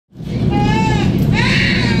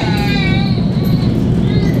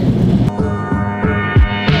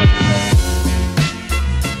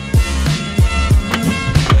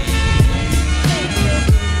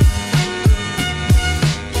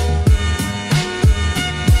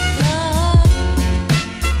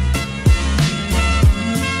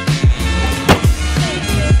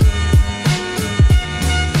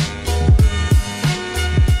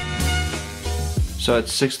So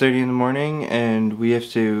it's 6:30 in the morning and we have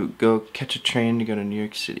to go catch a train to go to New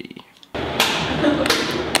York City.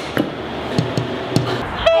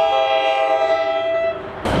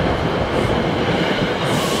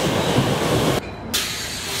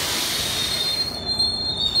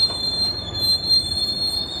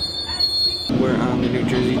 We're on the New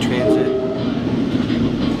Jersey Transit.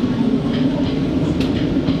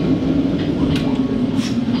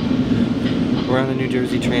 We're on the New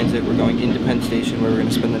Jersey Transit. We're going into Penn Station where we're going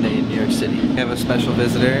to spend the day in New York City. We have a special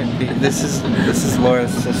visitor. This is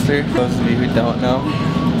Laura's sister, those of you who don't know.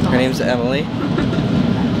 Her name's Emily.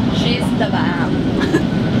 She's the bomb.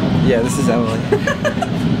 Yeah, this is Emily.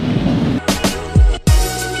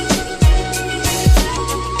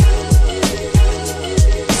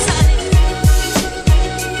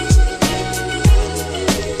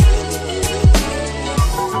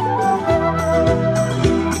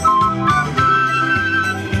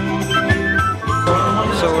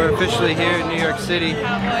 So we're officially here in New York City.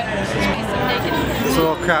 It's a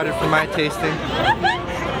little crowded for my tasting.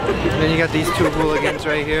 And then you got these two hooligans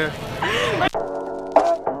right here.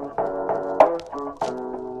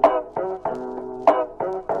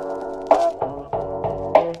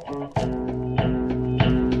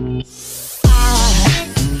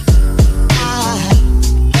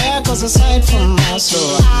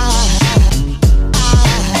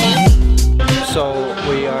 So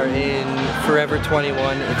we are in Forever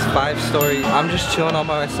 21. It's 5 stories. I'm just chilling all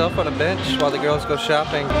by myself on a bench while the girls go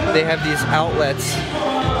shopping. They have these outlets.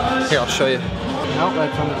 Here, I'll show you.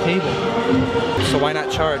 Outlets on the table. So why not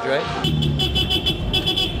charge, right?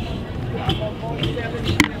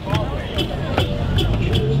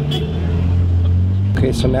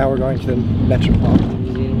 Okay, so now we're going to the Metropolitan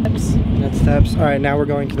Museum. Met Steps. All right, now we're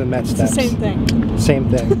going to the Met Steps. It's the same thing. Same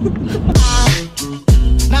thing.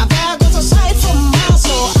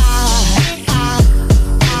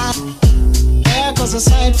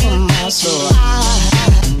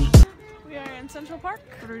 We are in Central Park.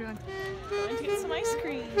 What are we doing? Going to get some ice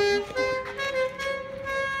cream.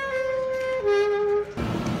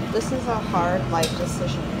 This is a hard life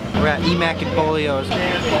decision. We're at EMAC and Polio's.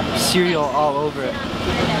 Cereal all over it.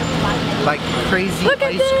 Like crazy Look at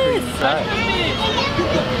ice this! cream. Right.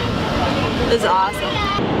 This is awesome.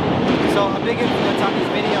 So a big influence on these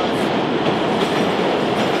videos.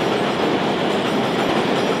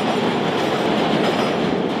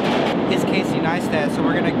 Is Neistat, so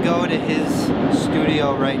we're gonna go to his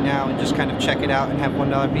studio right now and just kind of check it out and have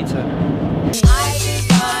 $1 pizza.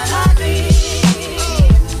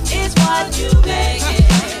 It's what you make it.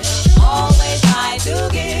 Always try to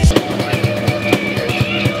give.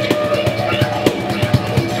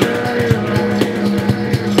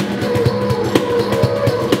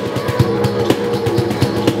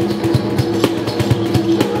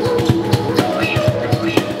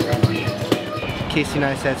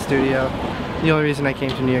 Neistat studio. The only reason I came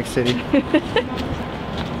to New York City.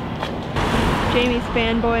 Jamie's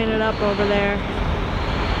fanboying it up over there.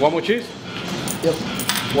 One more cheese? Yep.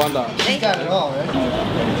 $1. You got it all, right?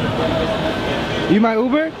 You my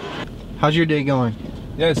Uber? How's your day going?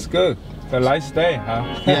 Yeah, it's good. It's a nice day, huh?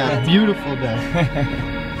 Yeah, beautiful day.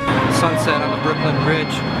 Sunset on the Brooklyn Bridge.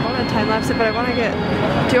 I want to time lapse it, but I want to get.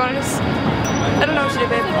 Do you want to just? I don't know what to do,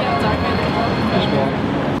 babe. Just walk.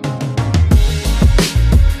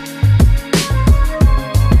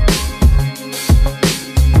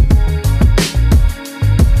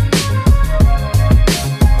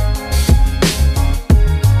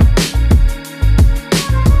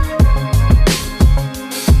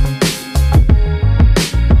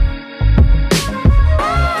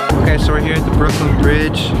 So we're here at the Brooklyn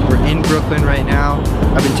Bridge. We're in Brooklyn right now.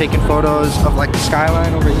 I've been taking photos of like the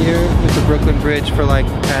skyline over here with the Brooklyn Bridge for like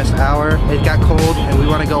the past hour. It got cold and we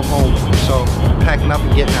want to go home. So packing up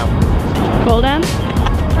and getting out. Cold end?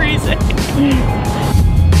 Freezing.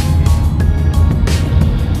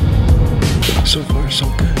 So far so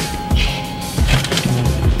good.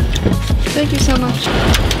 Thank you so much.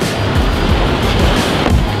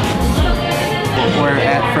 We're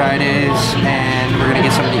at Fridays and we're gonna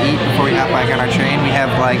get something to eat before we hop back on our train. We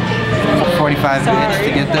have like 45 minutes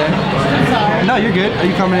to get there. No, you're good. Are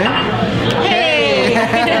you coming in? Hey!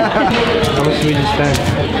 How much did we just spend?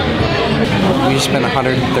 We just spent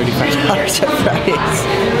 $135 at Fridays.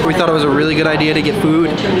 We thought it was a really good idea to get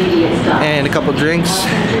food and a couple drinks.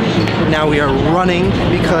 Now we are running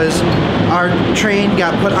because our train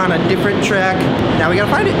got put on a different track. Now we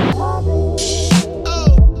gotta find it.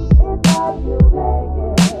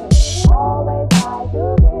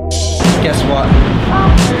 Guess what?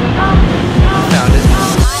 Found it.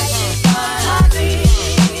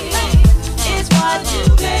 It's what you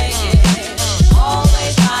make it.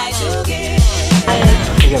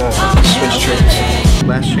 gotta switch trains.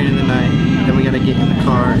 Last train of the night, then we gotta get in the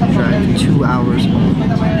car and drive 2 hours. 2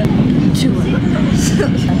 hours.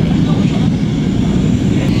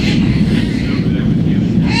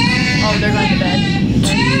 Oh, they're going to bed.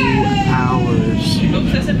 2 hours.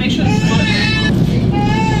 Make sure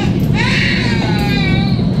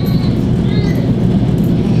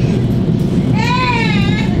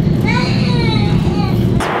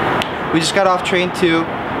We just got off train 2.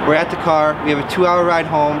 We're at the car. We have a 2 hour ride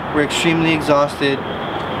home. We're extremely exhausted.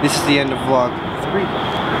 This is the end of vlog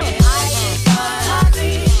 3.